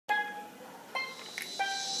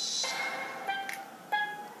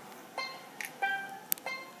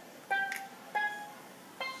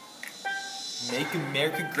Make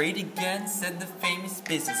America great again, said the famous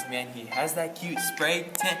businessman. He has that cute spray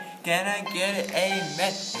tan. Can I get an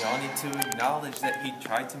amen? We all need to acknowledge that he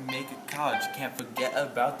tried to make a college. Can't forget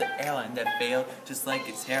about the airline that failed just like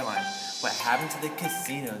its hairline. What happened to the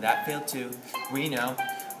casino? That failed too. We know.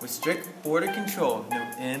 With strict border control, no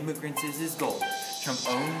immigrants is his goal. Trump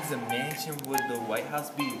owns a mansion. Would the White House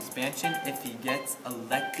be expansion? If he gets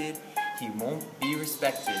elected, he won't be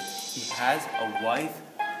respected. He has a wife,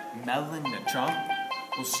 Melania Trump.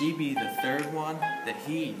 Will she be the third one that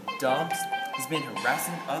he dumps? He's been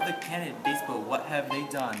harassing other candidates, but what have they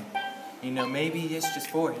done? You know, maybe it's just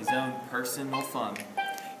for his own personal fun.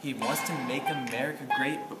 He wants to make America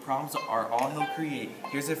great, but problems are all he'll create.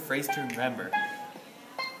 Here's a phrase to remember.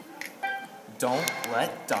 Don't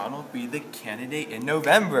let Donald be the candidate in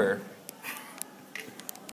November.